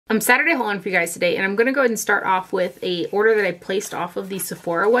Saturday haul on for you guys today, and I'm going to go ahead and start off with a order that I placed off of the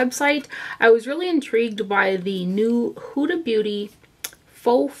Sephora website. I was really intrigued by the new Huda Beauty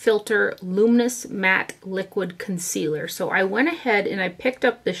Faux Filter Luminous Matte Liquid Concealer. So I went ahead and I picked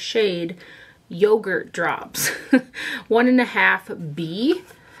up the shade Yogurt Drops 1.5 B.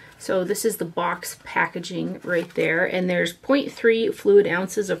 So this is the box packaging right there, and there's 0.3 fluid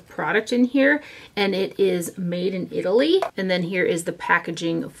ounces of product in here, and it is made in Italy. And then here is the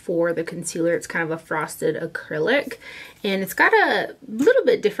packaging for the concealer. It's kind of a frosted acrylic, and it's got a little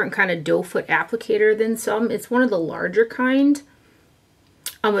bit different kind of doe foot applicator than some. It's one of the larger kind.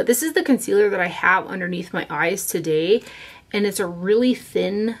 But this is the concealer that I have underneath my eyes today. And it's a really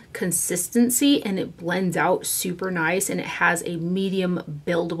thin consistency, and it blends out super nice, and it has a medium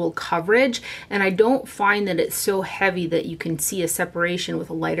buildable coverage. And I don't find that it's so heavy that you can see a separation with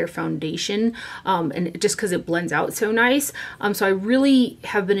a lighter foundation, and just because it blends out so nice. So I really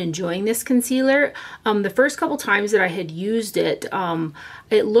have been enjoying this concealer. The first couple times that I had used it,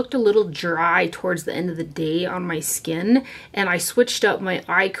 it looked a little dry towards the end of the day on my skin, and I switched up my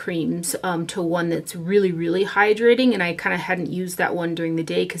eye creams to one that's really, really hydrating, and I kind of hadn't used that one during the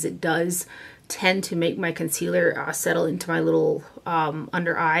day because it does tend to make my concealer settle into my little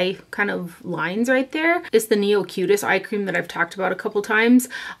under eye kind of lines right there. It's the Neo Cutest eye cream that I've talked about a couple times,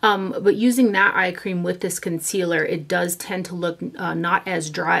 but using that eye cream with this concealer, it does tend to look not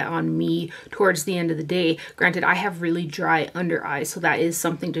as dry on me towards the end of the day. Granted, I have really dry under eyes, so that is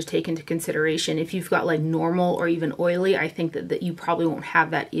something to take into consideration. If you've got like normal or even oily, I think that you probably won't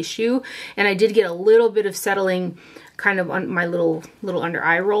have that issue. And I did get a little bit of settling kind of on my little under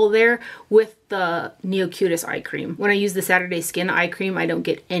eye roll there with the Neo Cutest eye cream. When I use the Saturday Skin eye cream, I don't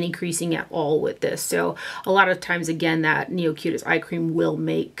get any creasing at all with this. So a lot of times, again, that Neo Cutest eye cream will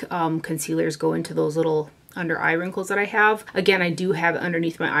make concealers go into those little under eye wrinkles that I have. Again, I do have it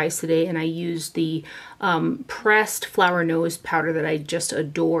underneath my eyes today, and I used the pressed flower nose powder that I just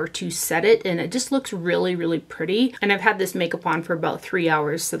adore to set it, and it just looks really, really pretty. And I've had this makeup on for about 3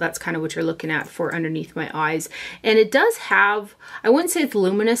 hours, so that's kind of what you're looking at for underneath my eyes. And it does have, I wouldn't say it's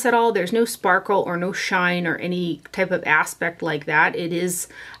luminous at all. There's no sparkle or no shine or any type of aspect like that. It is,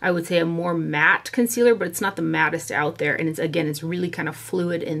 I would say, a more matte concealer, but it's not the mattest out there. And it's, again, it's really kind of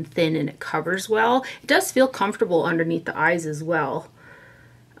fluid and thin, and it covers well. It does feel comfortable underneath the eyes as well.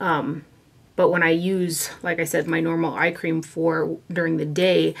 But when I use, like I said, my normal eye cream for during the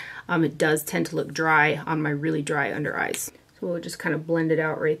day, it does tend to look dry on my really dry under eyes. So we'll just kind of blend it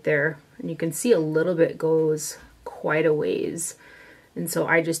out right there. And you can see a little bit goes quite a ways. And so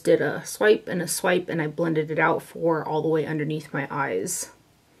I just did a swipe, and I blended it out for all the way underneath my eyes.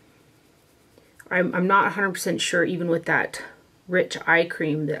 I'm not 100% sure, even with that rich eye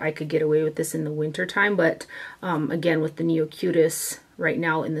cream, that I could get away with this in the winter time, but again, with the Neo Cutest right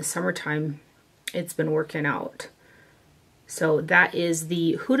now in the summertime, it's been working out. So that is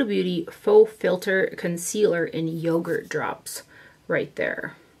the Huda Beauty Faux Filter Concealer in Yogurt Drops right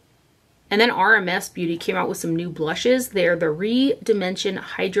there. And then RMS Beauty came out with some new blushes. They're the Redimension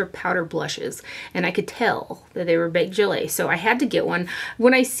Hydra Powder Blushes. And I could tell that they were Baked Gelée, so I had to get one.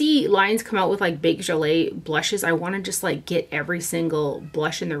 When I see lines come out with like Baked Gelée blushes, I want to just like get every single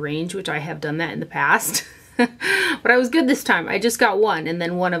blush in the range, which I have done that in the past. But I was good this time. I just got one, and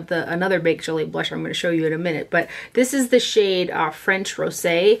then one of another Baked Gelée blush I'm going to show you in a minute. But this is the shade French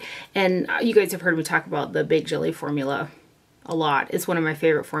Rosé, and you guys have heard me talk about the Baked Gelée formula a lot. It's one of my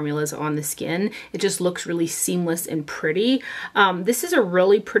favorite formulas on the skin. It just looks really seamless and pretty. This is a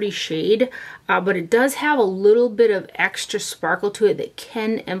really pretty shade, but it does have a little bit of extra sparkle to it that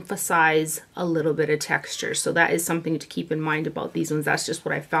can emphasize a little bit of texture. So that is something to keep in mind about these ones. That's just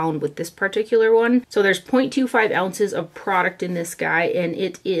what I found with this particular one. So there's 0.25 ounces of product in this guy, and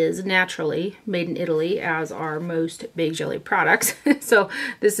it is naturally made in Italy, as are most Baked Gelée products. So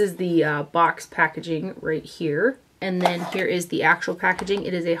this is the box packaging right here. And then here is the actual packaging.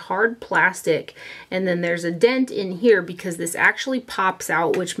 It is a hard plastic, and then there's a dent in here because this actually pops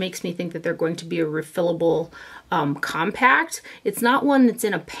out, which makes me think that they're going to be a refillable compact. It's not one that's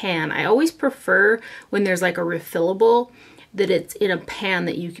in a pan. I always prefer when there's like a refillable that it's in a pan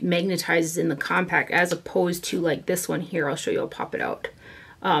that you magnetizes in the compact, as opposed to like this one here. I'll show you, I'll pop it out.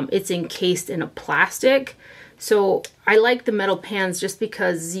 It's encased in a plastic. So I like the metal pans just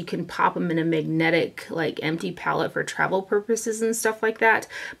because you can pop them in a magnetic, like empty palette for travel purposes and stuff like that.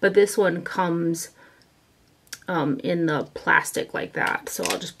 But this one comes in the plastic like that. So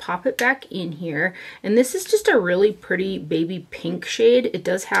I'll just pop it back in here. And this is just a really pretty baby pink shade. It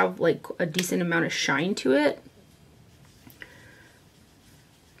does have like a decent amount of shine to it.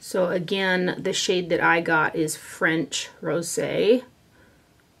 So again, the shade that I got is French Rosé.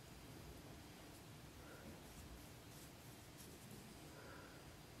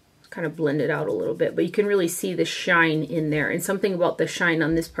 kind of blend it out a little bit, but you can really see the shine in there. And something about the shine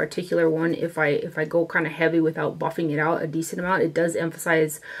on this particular one, if I go kind of heavy without buffing it out a decent amount, it does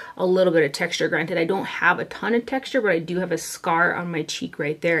emphasize a little bit of texture. Granted, I don't have a ton of texture, but I do have a scar on my cheek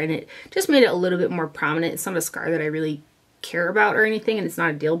right there, and it just made it a little bit more prominent. It's not a scar that I really care about or anything, and it's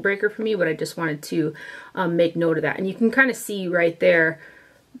not a deal breaker for me, but I just wanted to make note of that. And you can kind of see right there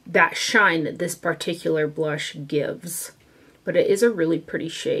that shine that this particular blush gives. But it is a really pretty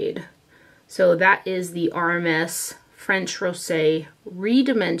shade. So that is the RMS French Rosé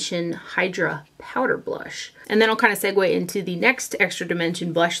Redimension Hydra Powder Blush. And then I'll kind of segue into the next Extra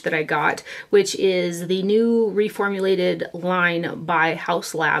Dimension blush that I got, which is the new reformulated line by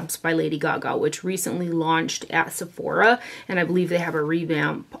Haus Labs by Lady Gaga, which recently launched at Sephora. And I believe they have a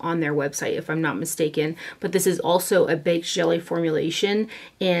revamp on their website, if I'm not mistaken. But this is also a baked jelly formulation.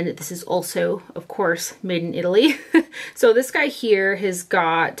 And this is also, of course, made in Italy. So this guy here has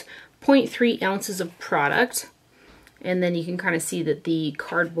got 0.3 ounces of product. And then you can kind of see that the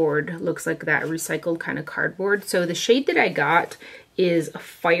cardboard looks like that recycled kind of cardboard. So the shade that I got is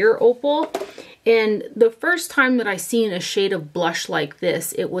Fire Opal. And the first time that I seen a shade of blush like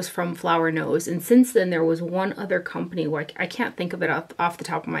this, it was from Flower Nose. And since then there was one other company, like I can't think of it off the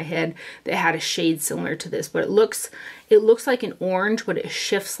top of my head, that had a shade similar to this. But it looks like an orange, but it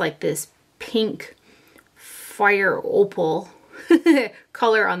shifts like this pink fire opal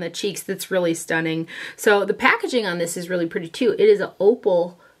color on the cheeks. That's really stunning. So the packaging on this is really pretty too. It is an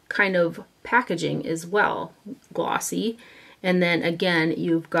opal kind of packaging as well, glossy. And then again,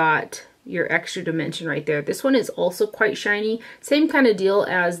 you've got your Extra Dimension right there. This one is also quite shiny. Same kind of deal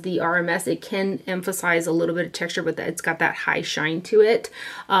as the RMS. It can emphasize a little bit of texture, but it's got that high shine to it.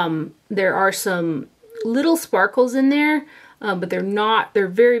 There are some little sparkles in there, but they're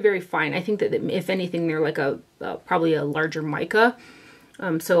very, very fine. I think that if anything, they're like probably a larger mica.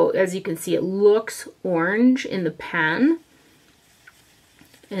 So as you can see, it looks orange in the pan.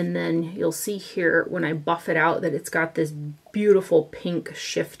 And then you'll see here when I buff it out that it's got this beautiful pink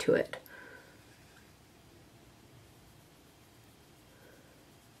shift to it.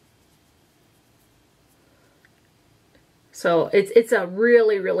 So it's a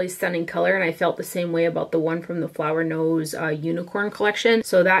really, really stunning color, and I felt the same way about the one from the Flower Nose Unicorn collection.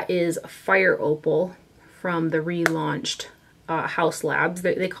 So that is Fire Opal from the relaunched Haus Labs.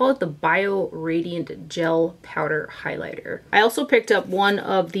 They call it the Bio Radiant Gel Powder Highlighter. I also picked up one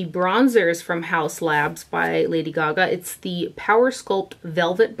of the bronzers from Haus Labs by Lady Gaga. It's the Power Sculpt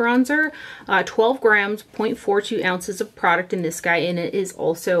Velvet Bronzer. 12 grams, 0.42 ounces of product in this guy, and it is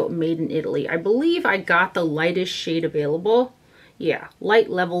also made in Italy. I believe I got the lightest shade available. Yeah, light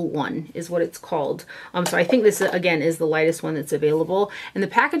level 1 is what it's called. So I think this, again, is the lightest one that's available. And the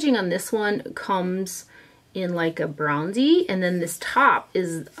packaging on this one comes in like a bronzy, and then this top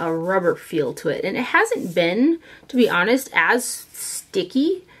is a rubber feel to it. And it hasn't been, to be honest, as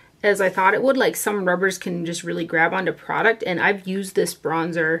sticky as I thought it would. Like some rubbers can just really grab onto product, and I've used this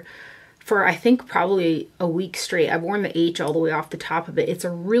bronzer for I think probably a week straight. I've worn the H all the way off the top of it. It's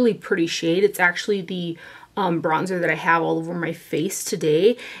a really pretty shade. It's actually the bronzer that I have all over my face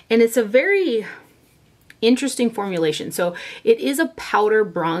today, and it's a very interesting formulation. So it is a powder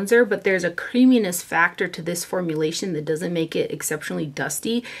bronzer, but there's a creaminess factor to this formulation that doesn't make it exceptionally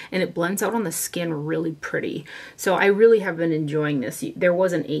dusty, and it blends out on the skin really pretty. So I really have been enjoying this. There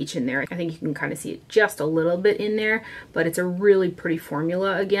was an H in there. I think you can kind of see it just a little bit in there, but it's a really pretty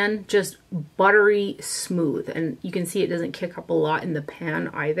formula. Again, just buttery smooth, and you can see it doesn't kick up a lot in the pan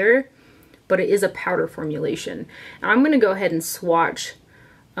either, but it is a powder formulation. And I'm going to go ahead and swatch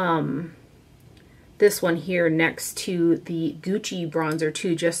this one here next to the Gucci bronzer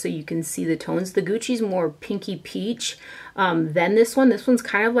too, just so you can see the tones. The Gucci's more pinky peach than this one. This one's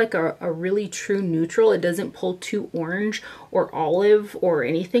kind of like a really true neutral. It doesn't pull too orange or olive or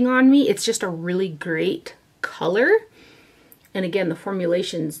anything on me. It's just a really great color. And again, the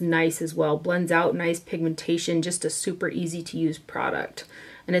formulation's nice as well. Blends out, nice pigmentation, just a super easy to use product.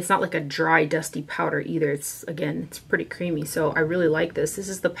 And it's not like a dry, dusty powder either. It's, again, it's pretty creamy. So I really like this. This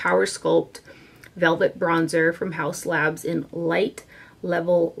is the Power Sculpt Velvet Bronzer from Haus Labs in light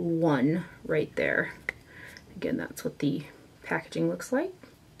level 1 right there. Again, that's what the packaging looks like.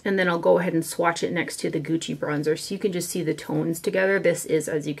 And then I'll go ahead and swatch it next to the Gucci bronzer so you can just see the tones together. This is,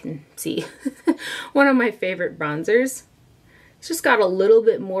 as you can see, one of my favorite bronzers. It's just got a little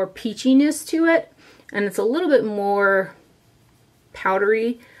bit more peachiness to it, and it's a little bit more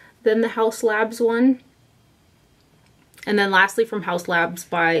powdery than the Haus Labs one. And then lastly, from Haus Labs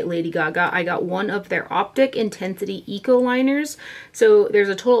by Lady Gaga, I got one of their Optic Intensity Eco Liners. So there's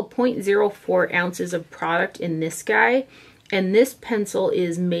a total of 0.04 ounces of product in this guy. And this pencil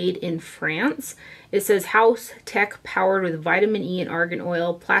is made in France. It says Haus Tech powered with vitamin E and argan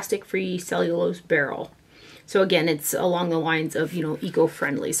oil, plastic-free cellulose barrel. So again, it's along the lines of, you know,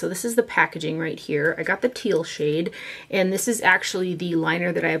 eco-friendly. So this is the packaging right here. I got the teal shade, and this is actually the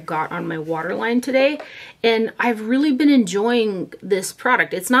liner that I've got on my waterline today. And I've really been enjoying this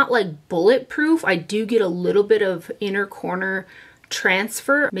product. It's not like bulletproof. I do get a little bit of inner corner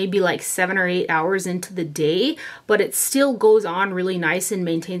transfer, maybe like 7 or 8 hours into the day, but it still goes on really nice and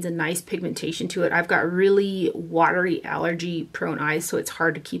maintains a nice pigmentation to it. I've got really watery, allergy prone eyes, so it's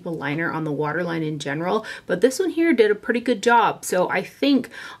hard to keep a liner on the waterline in general, but this one here did a pretty good job. So I think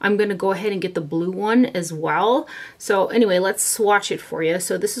I'm gonna go ahead and get the blue one as well. So anyway, let's swatch it for you.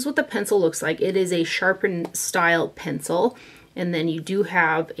 So this is what the pencil looks like. It is a sharpened style pencil, and then you do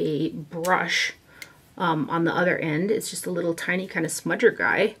have a brush on the other end. It's just a little tiny kind of smudger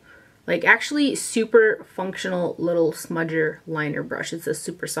guy, like actually super functional little smudger liner brush. It's a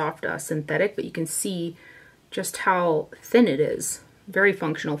super soft synthetic, but you can see just how thin it is. Very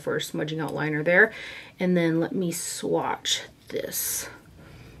functional for smudging out liner there. And then let me swatch this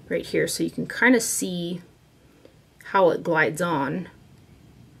right here so you can kind of see how it glides on.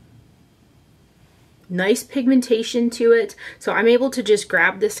 Nice pigmentation to it. So I'm able to just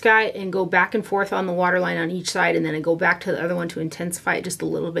grab this guy and go back and forth on the waterline on each side, and then I go back to the other one to intensify it just a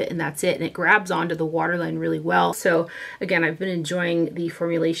little bit, and that's it. And it grabs onto the waterline really well. So again, I've been enjoying the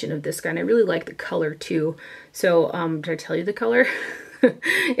formulation of this guy, and I really like the color too. So did I tell you the color?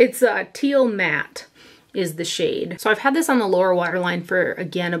 It's teal matte is the shade. So I've had this on the lower waterline for,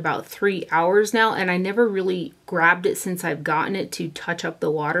 again, about 3 hours now, and I never really grabbed it since I've gotten it to touch up the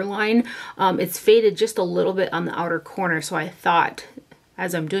waterline. It's faded just a little bit on the outer corner, so I thought,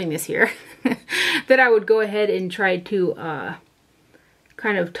 as I'm doing this here, that I would go ahead and try to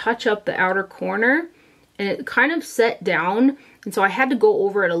kind of touch up the outer corner, and it kind of set down. And so I had to go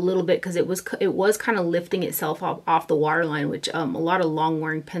over it a little bit because it was kind of lifting itself off the waterline, which a lot of long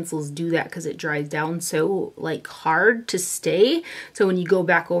wearing pencils do that because it dries down so like hard to stay. So when you go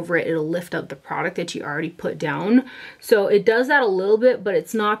back over it, it'll lift up the product that you already put down. So it does that a little bit, but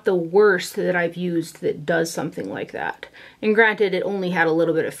it's not the worst that I've used that does something like that. And granted, it only had a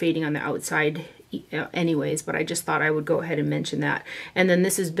little bit of fading on the outside anyways, but I just thought I would go ahead and mention that. And then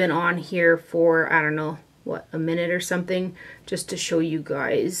this has been on here for, I don't know, what, a minute or something, just to show you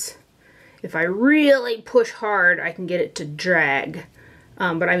guys. If I really push hard, I can get it to drag.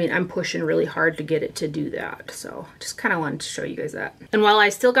 But I mean, I'm pushing really hard to get it to do that. So just kind of wanted to show you guys that. And while I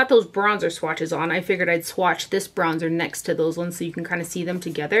still got those bronzer swatches on, I figured I'd swatch this bronzer next to those ones so you can kind of see them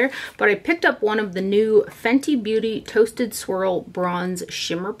together. But I picked up one of the new Fenty Beauty Toasted Swirl Bronze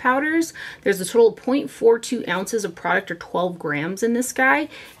Shimmer Powders. There's a total of 0.42 ounces of product, or 12 grams in this guy.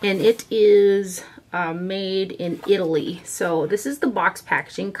 And it is made in Italy. So this is the box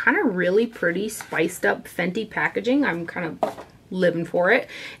packaging, kind of really pretty spiced up Fenty packaging. I'm kind of living for it.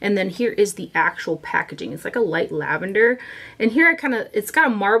 And then here is the actual packaging. It's like a light lavender, and here it's got a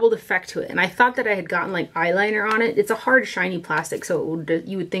marbled effect to it, and I thought that I had gotten like eyeliner on it. It's a hard shiny plastic, so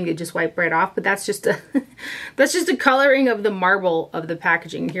you would think it just wipe right off, but that's just a that's just a coloring of the marble of the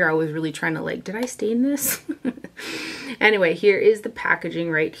packaging. Here I was really trying to like, did I stain this? Anyway, here is the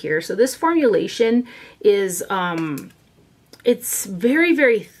packaging right here. So this formulation is it's very,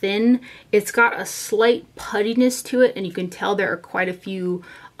 very thin. It's got a slight puttiness to it, and you can tell there are quite a few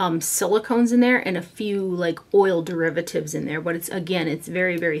silicones in there and a few like oil derivatives in there, but it's, again, it's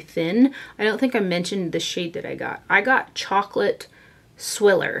very, very thin. I don't think I mentioned the shade that I got. I got Chocolate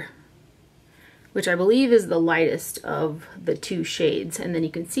Swiller, which I believe is the lightest of the two shades. And then you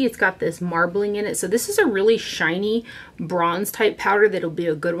can see it's got this marbling in it. So this is a really shiny bronze type powder that'll be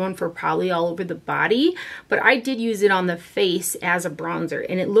a good one for probably all over the body. But I did use it on the face as a bronzer,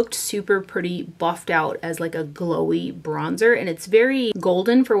 and it looked super pretty buffed out as like a glowy bronzer. And it's very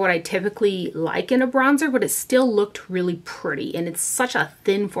golden for what I typically like in a bronzer, but it still looked really pretty. And it's such a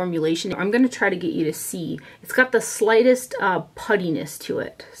thin formulation. I'm gonna try to get you to see. It's got the slightest puttiness to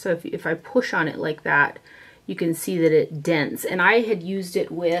it. So if I push on it like that, you can see that it dents. And I had used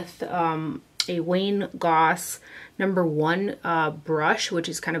it with a Wayne Goss #1 brush, which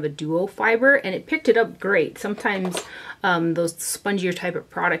is kind of a duo fiber, and it picked it up great. Sometimes those spongier type of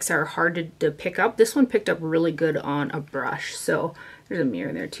products are hard to pick up. This one picked up really good on a brush. So there's a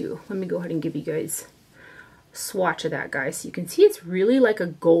mirror there too. Let me go ahead and give you guys a swatch of that, guys. So you can see it's really like a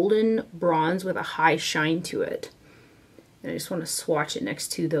golden bronze with a high shine to it. And I just want to swatch it next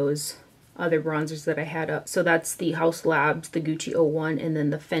to those other bronzers that I had up. So that's the Haus Labs, the Gucci 01, and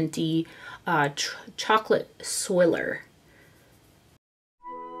then the Fenty Chocolate Swiller.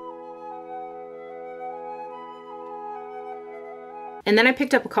 And then I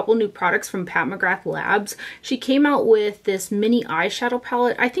picked up a couple new products from Pat McGrath Labs. She came out with this mini eyeshadow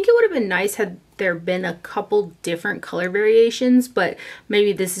palette. I think it would have been nice had there been a couple different color variations, but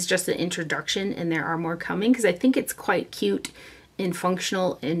maybe this is just an introduction and there are more coming, because I think it's quite cute and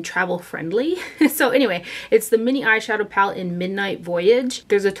functional and travel friendly. So anyway, it's the mini eyeshadow palette in Midnight Voyage.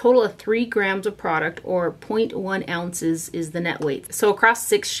 There's a total of 3 grams of product, or 0.1 ounces is the net weight. So across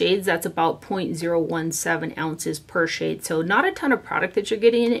 6 shades, that's about 0.017 ounces per shade. So not a ton of product that you're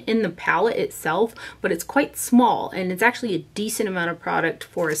getting in the palette itself, but it's quite small, and it's actually a decent amount of product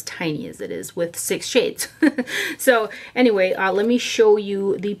for as tiny as it is with 6 shades. So anyway, let me show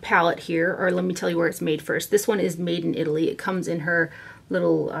you the palette here, or let me tell you where it's made first. This one is made in Italy. It comes in her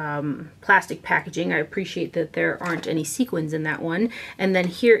little plastic packaging. I appreciate that there aren't any sequins in that one. And then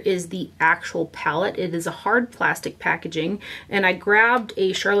here is the actual palette. It is a hard plastic packaging, and I grabbed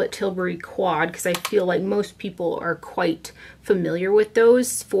a Charlotte Tilbury quad because I feel like most people are quite familiar with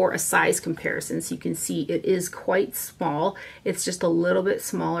those for a size comparison. So you can see it is quite small. It's just a little bit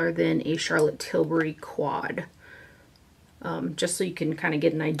smaller than a Charlotte Tilbury quad. Just so you can kind of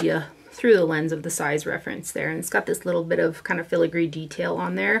get an idea through the lens of the size reference there. And it's got this little bit of kind of filigree detail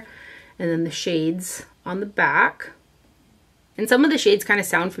on there, and then the shades on the back. And some of the shades kind of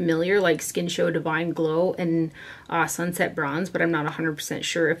sound familiar, like Skin Show Divine Glow and Sunset Bronze, but I'm not 100%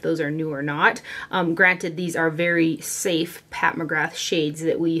 sure if those are new or not. Granted, these are very safe Pat McGrath shades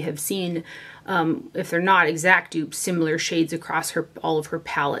that we have seen, if they're not exact dupes, similar shades across all of her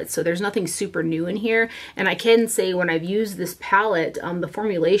palettes. So there's nothing super new in here. And I can say when I've used this palette, the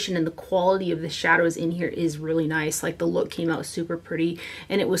formulation and the quality of the shadows in here is really nice. Like the look came out super pretty,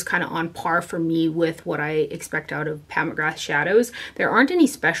 and it was kind of on par for me with what I expect out of Pat McGrath shadows. There aren't any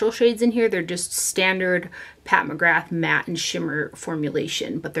special shades in here. They're just standard Pat McGrath matte and shimmer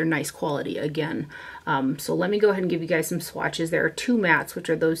formulation, but they're nice quality again. So let me go ahead and give you guys some swatches. There are 2 mattes, which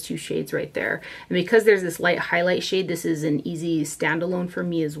are those 2 shades right there. And because there's this light highlight shade, this is an easy standalone for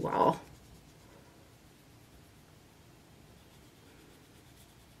me as well.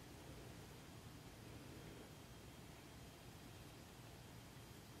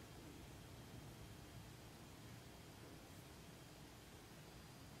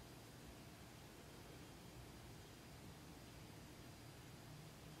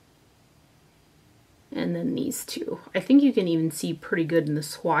 And then these 2. I think you can even see pretty good in the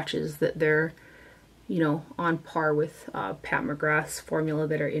swatches that they're, you know, on par with Pat McGrath's formula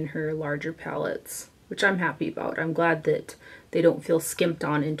that are in her larger palettes, which I'm happy about. I'm glad that they don't feel skimped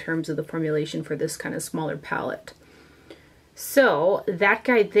on in terms of the formulation for this kind of smaller palette. So that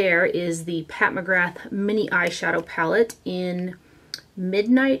guy there is the Pat McGrath mini eyeshadow palette in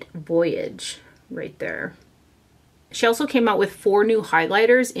Midnight Voyage right there. She also came out with 4 new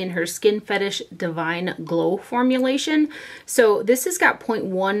highlighters in her Skin Fetish Divine Glow formulation. So this has got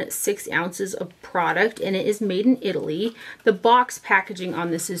 0.16 ounces of product, and it is made in Italy. The box packaging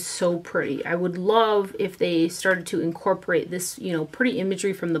on this is so pretty. I would love if they started to incorporate this, you know, pretty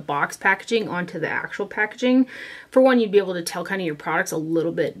imagery from the box packaging onto the actual packaging. For one, you'd be able to tell kind of your products a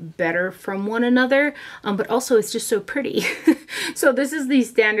little bit better from one another, but also it's just so pretty. So this is the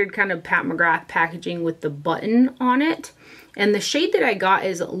standard kind of Pat McGrath packaging with the button on it. And the shade that I got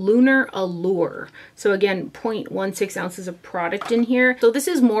is Lunar Allure. So again, 0.16 ounces of product in here. So this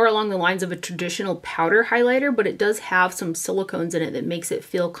is more along the lines of a traditional powder highlighter, but it does have some silicones in it that makes it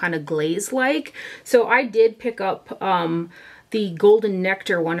feel kind of glaze-like. So I did pick up the Golden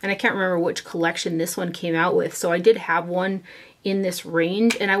Nectar one, and I can't remember which collection this one came out with. So I did have one in this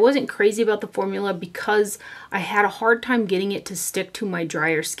range, and I wasn't crazy about the formula because I had a hard time getting it to stick to my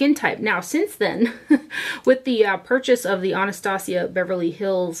drier skin type. Now, since then, with the purchase of the Anastasia Beverly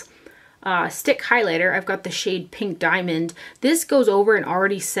Hills stick highlighter, I've got the shade Pink Diamond. This goes over an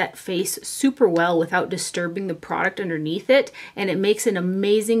already set face super well without disturbing the product underneath it, and it makes an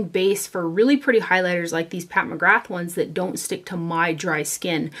amazing base for really pretty highlighters like these Pat McGrath ones that don't stick to my dry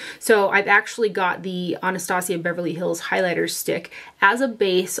skin. So I've actually got the Anastasia Beverly Hills highlighter stick as a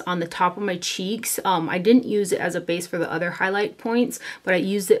base on the top of my cheeks. I didn't use it as a base for the other highlight points, but I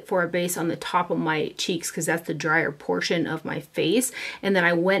used it for a base on the top of my cheeks because that's the drier portion of my face. And then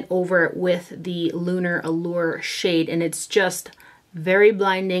I went over it with the Lunar Allure shade, and it's just very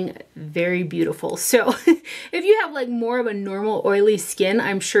blinding, very beautiful. So if you have like more of a normal oily skin,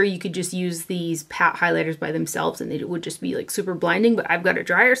 I'm sure you could just use these pat highlighters by themselves and it would just be like super blinding, but I've got a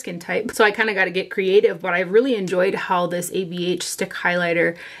drier skin type, so I kind of got to get creative. But I really enjoyed how this ABH stick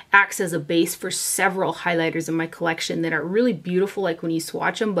highlighter acts as a base for several highlighters in my collection that are really beautiful, like when you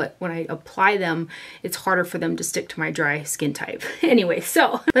swatch them, but when I apply them, it's harder for them to stick to my dry skin type. Anyway,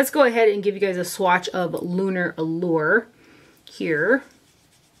 so let's go ahead and give you guys a swatch of Lunar Allure. here.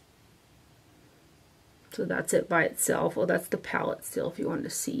 So that's it by itself. Oh, that's the palette still if you wanted to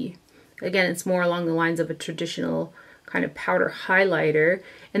see. Again, it's more along the lines of a traditional kind of powder highlighter.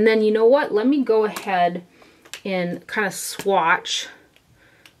 And then you know what? Let me go ahead and kind of swatch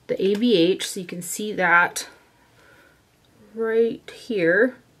the ABH so you can see that right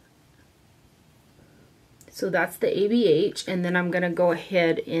here. So that's the ABH, and then I'm going to go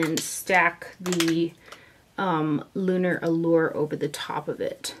ahead and stack the Lunar Allure over the top of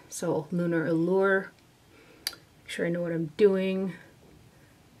it. So Lunar Allure, make sure I know what I'm doing,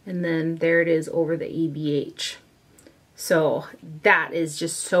 and then there it is over the ABH. So that is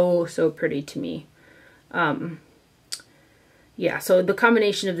just so pretty to me. Yeah, so the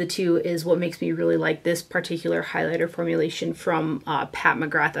combination of the two is what makes me really like this particular highlighter formulation from Pat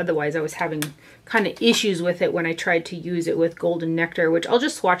McGrath. Otherwise, I was having kind of issues with it when I tried to use it with Golden Nectar, which I'll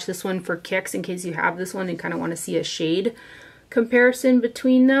just swatch this one for kicks in case you have this one and kind of want to see a shade comparison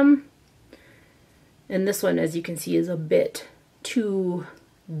between them. And this one, as you can see, is a bit too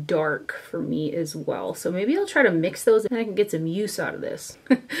dark for me as well. So maybe I'll try to mix those and I can get some use out of this.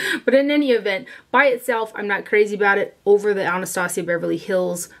 But in any event, by itself, I'm not crazy about it. Over the Anastasia Beverly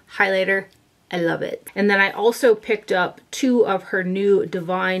Hills highlighter, I love it. And then I also picked up 2 of her new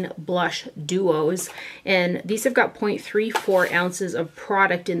Divine Blush Duos. And these have got 0.34 ounces of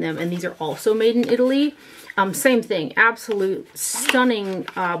product in them. And these are also made in Italy. Same thing, absolute stunning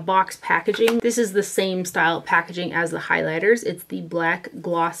box packaging. This is the same style packaging as the highlighters. It's the black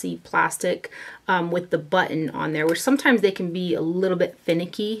glossy plastic with the button on there, which sometimes they can be a little bit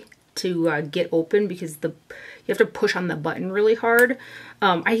finicky to get open because you have to push on the button really hard.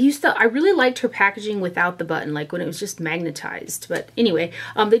 I really liked her packaging without the button, like when it was just magnetized. But anyway,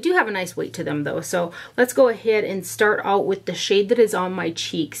 they do have a nice weight to them though. So let's go ahead and start out with the shade that is on my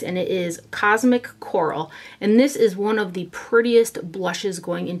cheeks, and it is Cosmic Coral. And this is one of the prettiest blushes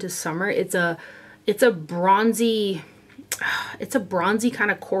going into summer. It's a bronzy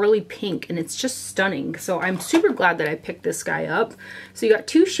kind of corally pink, and it's just stunning. So I'm super glad that I picked this guy up. So you got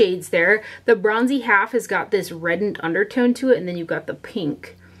 2 shades there. The bronzy half has got this reddened undertone to it, and then you've got the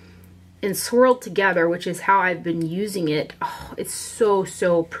pink. And swirled together, which is how I've been using it. Oh, it's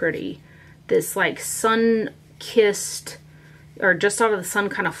so pretty. This like sun-kissed, or just out of the sun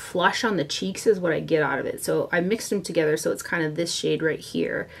kind of flush on the cheeks is what I get out of it. So I mixed them together, so it's kind of this shade right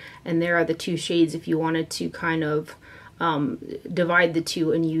here. And there are the 2 shades if you wanted to kind of divide the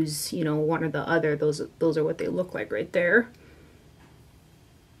 2 and use, you know, one or the other. Those are what they look like right there.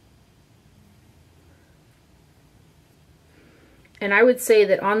 And I would say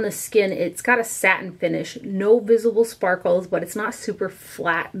that on the skin, it's got a satin finish, no visible sparkles, but it's not super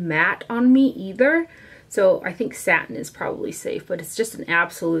flat matte on me either. So I think satin is probably safe, but it's just an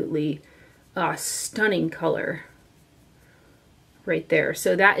absolutely stunning color right there.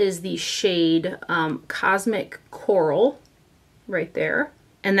 So that is the shade Cosmic Coral right there.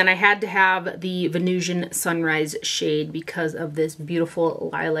 And then I had to have the Venusian Sunrise shade because of this beautiful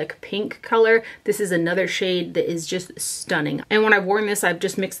lilac pink color. This is another shade that is just stunning. And when I've worn this, I've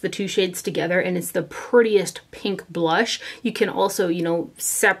just mixed the 2 shades together, and it's the prettiest pink blush. You can also, you know,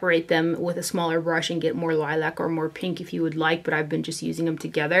 separate them with a smaller brush and get more lilac or more pink if you would like, but I've been just using them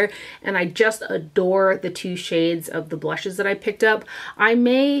together. And I just adore the 2 shades of the blushes that I picked up.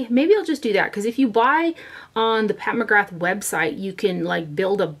 Maybe I'll just do that, because if you buy on the Pat McGrath website, you can like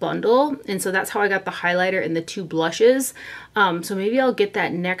build a bundle, and so that's how I got the highlighter and the 2 blushes. So maybe I'll get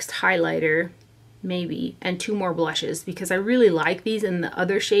that next highlighter, maybe, and 2 more blushes, because I really like these, and the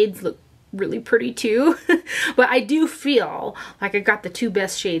other shades look really pretty too. But I do feel like I got the 2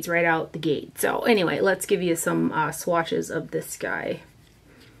 best shades right out the gate. So anyway, let's give you some swatches of this guy.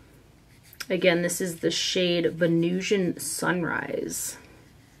 Again, this is the shade Venusian Sunrise.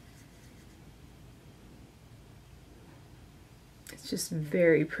 Just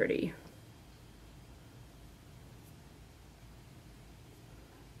very pretty.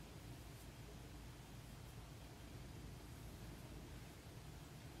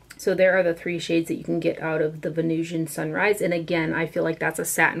 So there are the 3 shades that you can get out of the Venusian Sunrise. And again, I feel like that's a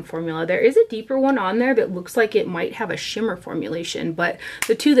satin formula. There is a deeper one on there that looks like it might have a shimmer formulation, but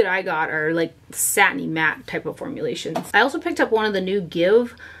the 2 that I got are like satiny matte type of formulations. I also picked up one of the new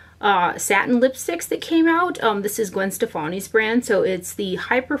Give satin lipsticks that came out. This is Gwen Stefani's brand, so it's the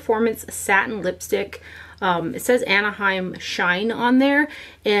High Performance Satin Lipstick. It says Anaheim Shine on there,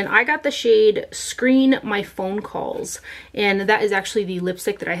 and I got the shade Screen My Phone Calls, and that is actually the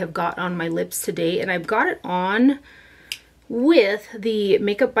lipstick that I have got on my lips today, and I've got it on with the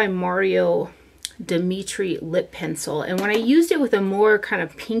Makeup by Mario Dimitri lip pencil. And when I used it with a more kind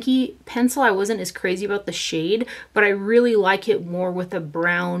of pinky pencil, I wasn't as crazy about the shade, but I really like it more with a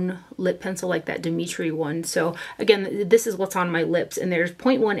brown lip pencil like that Dimitri one. So again, this is what's on my lips, and there's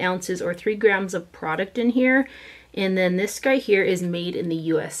 0.1 ounces or 3 grams of product in here. And then this guy here is made in the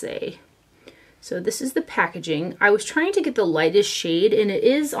USA. So this is the packaging. I was trying to get the lightest shade, and it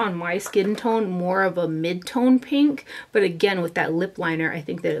is on my skin tone more of a mid-tone pink, but again with that lip liner I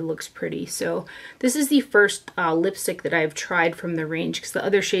think that it looks pretty. So this is the first lipstick that I've tried from the range, because the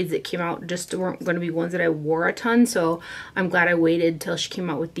other shades that came out just weren't going to be ones that I wore a ton, so I'm glad I waited till she came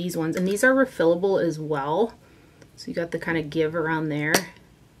out with these ones. And these are refillable as well, so you got the kind of give around there,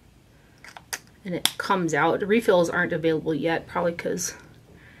 and it comes out. Refills aren't available yet, probably because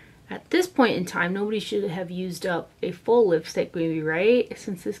at this point in time, nobody should have used up a full lipstick, maybe, right?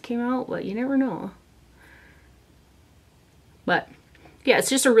 Since this came out, but you never know. But yeah, it's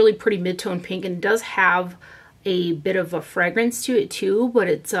just a really pretty mid-tone pink, and it does have a bit of a fragrance to it too, but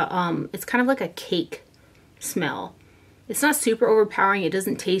it's kind of like a cake smell. It's not super overpowering. It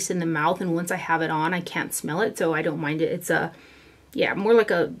doesn't taste in the mouth, and once I have it on, I can't smell it, so I don't mind it. It's yeah, more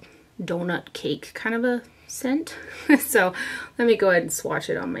like a donut cake kind of a scent. So let me go ahead and swatch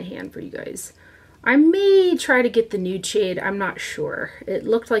it on my hand for you guys. I may try to get the nude shade. I'm not sure. It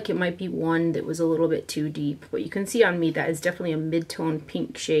looked like it might be one that was a little bit too deep, but you can see on me that is definitely a mid-tone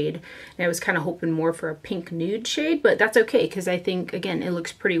pink shade, and I was kind of hoping more for a pink nude shade, but that's okay because I think, again, it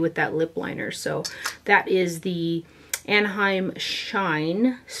looks pretty with that lip liner. So that is the Anaheim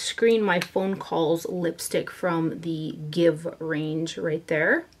Shine Screen My Phone Calls lipstick from the Give range right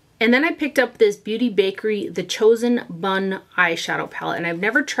there. And then I picked up this Beauty Bakerie The Chosen Bun eyeshadow palette, and I've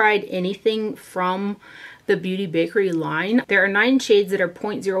never tried anything from the Beauty Bakerie line. There are 9 shades that are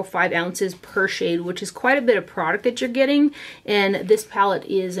 0.05 ounces per shade, which is quite a bit of product that you're getting, and this palette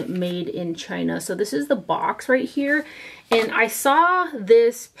is made in China. So this is the box right here, and I saw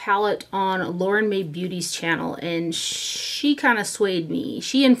this palette on Lauren Mae Beauty's channel, and she kind of swayed me.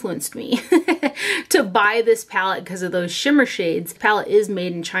 She influenced me to buy this palette because of those shimmer shades. The palette is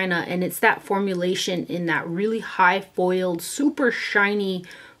made in China, and it's that formulation in that really high foiled, super shiny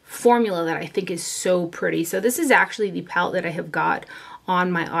formula that I think is so pretty. So this is actually the palette that I have got on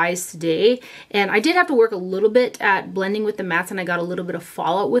my eyes today, and I did have to work a little bit at blending with the mattes, and I got a little bit of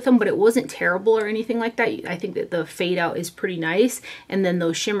fallout with them, but it wasn't terrible or anything like that. I think that the fade out is pretty nice, and then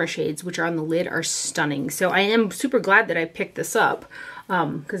those shimmer shades which are on the lid are stunning. So I am super glad that I picked this up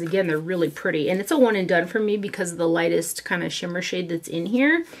because again, they're really pretty, and it's a one and done for me because of the lightest kind of shimmer shade that's in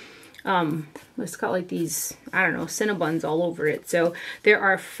here. It's got like these, I don't know, Cinnabons all over it. So there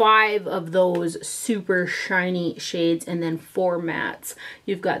are 5 of those super shiny shades, and then 4 mattes.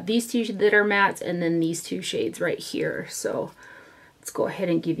 You've got these 2 that are mattes, and then these 2 shades right here. So let's go ahead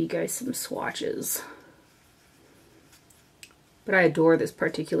and give you guys some swatches. But I adore this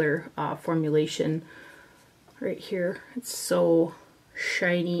particular formulation right here. It's so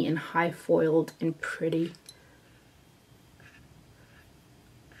shiny and high foiled and pretty.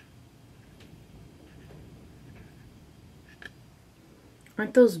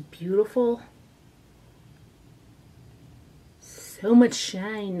 Aren't those beautiful? So much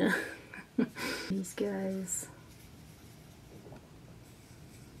shine. These guys.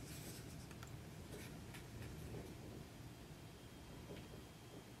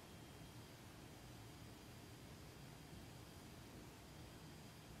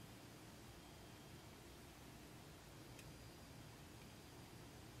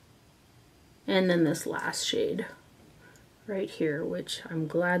 And then this last shade right here, which I'm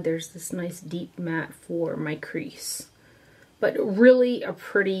glad there's this nice deep matte for my crease. But really a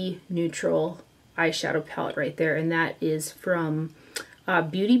pretty neutral eyeshadow palette right there, and that is from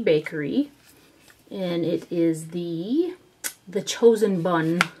Beauty Bakerie, and it is the Chosen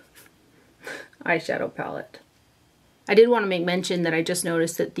Bun eyeshadow palette. I did want to make mention that I just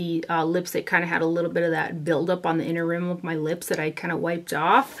noticed that the lipstick kind of had a little bit of that buildup on the inner rim of my lips that I kind of wiped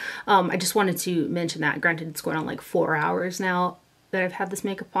off. I just wanted to mention that. Granted, it's going on like 4 hours now that I've had this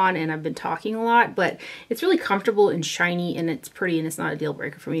makeup on, and I've been talking a lot, but it's really comfortable and shiny, and it's pretty, and it's not a deal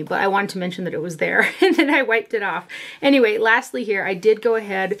breaker for me, but I wanted to mention that it was there, and then I wiped it off. Anyway, lastly here, I did go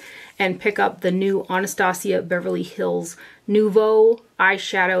ahead and pick up the new Anastasia Beverly Hills Nouveau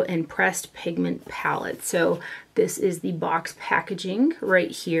eyeshadow and pressed pigment palette. So this is the box packaging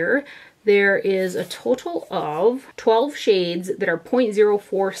right here. There is a total of 12 shades that are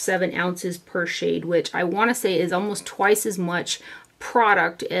 0.047 ounces per shade, which I want to say is almost twice as much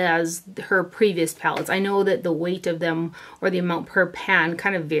product as her previous palettes. I know that the weight of them or the amount per pan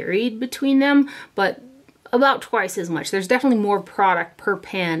kind of varied between them, but about twice as much. There's definitely more product per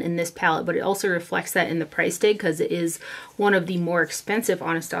pan in this palette, but it also reflects that in the price tag because it is one of the more expensive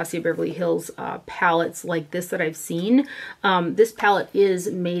Anastasia Beverly Hills palettes like this that I've seen. This palette is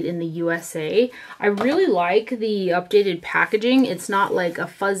made in the USA. I really like the updated packaging. It's not like a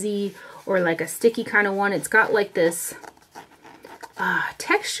fuzzy or like a sticky kind of one. It's got like this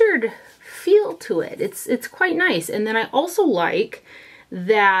textured feel to it. It's quite nice. And then I also like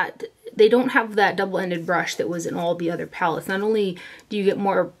that they don't have that double-ended brush that was in all the other palettes. Not only do you get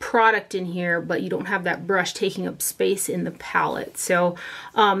more product in here, but you don't have that brush taking up space in the palette. So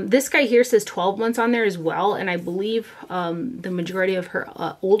this guy here says 12 months on there as well, and I believe the majority of her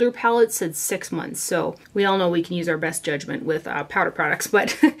older palettes said 6 months. So we all know we can use our best judgment with powder products.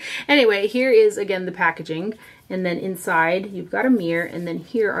 But anyway, here is again the packaging. And then inside, you've got a mirror, and then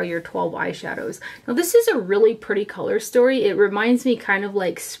here are your 12 eyeshadows. Now, this is a really pretty color story. It reminds me kind of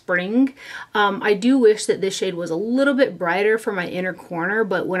like spring. I do wish that this shade was a little bit brighter for my inner corner,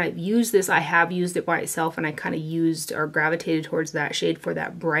 but when I've used this, I have used it by itself, and I kind of used or gravitated towards that shade for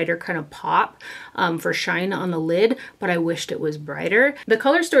that brighter kind of pop for shine on the lid, but I wished it was brighter. The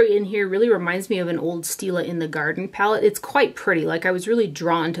color story in here really reminds me of an old Stila in the Garden palette. It's quite pretty. Like, I was really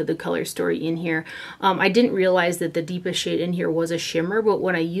drawn to the color story in here. I didn't realize that the deepest shade in here was a shimmer, but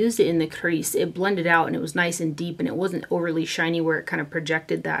when I used it in the crease, it blended out and it was nice and deep, and it wasn't overly shiny where it kind of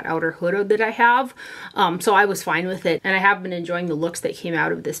projected that outer Huda that I have. So I was fine with it, and I have been enjoying the looks that came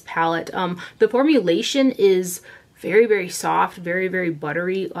out of this palette. The formulation is very, very soft, very, very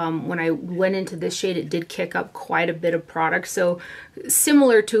buttery. When I went into this shade, it did kick up quite a bit of product. So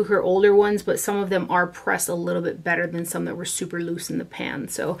similar to her older ones, but some of them are pressed a little bit better than some that were super loose in the pan.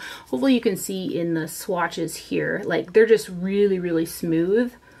 So hopefully you can see in the swatches here, like they're just really, really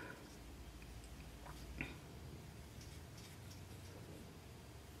smooth.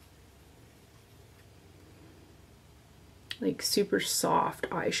 Like super soft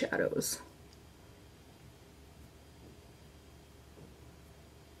eyeshadows.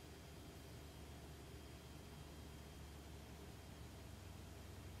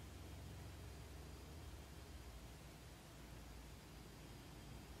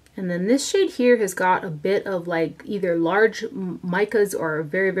 And then this shade here has got a bit of like either large micas or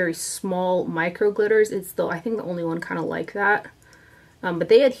very, very small micro glitters. It's I think the only one kind of like that. But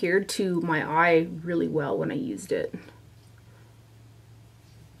they adhered to my eye really well when I used it.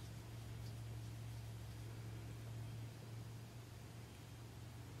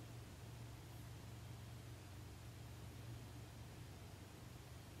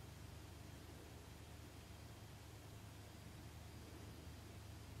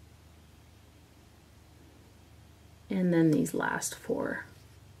 And then these last four.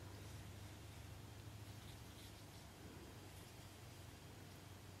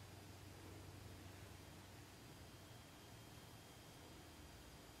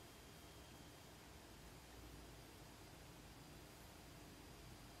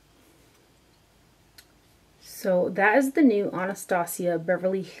 So that is the new Anastasia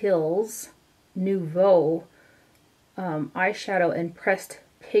Beverly Hills Nouveau eyeshadow and pressed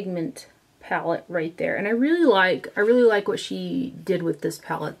pigment palette right there. And I really like what she did with this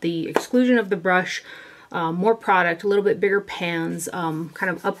palette. The exclusion of the brush, more product, a little bit bigger pans, kind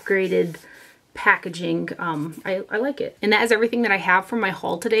of upgraded packaging. I like it. And that is everything that I have from my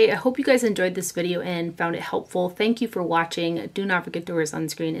haul today. I hope you guys enjoyed this video and found it helpful. Thank you for watching. Do not forget to wear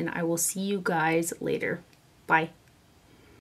sunscreen, and I will see you guys later. Bye.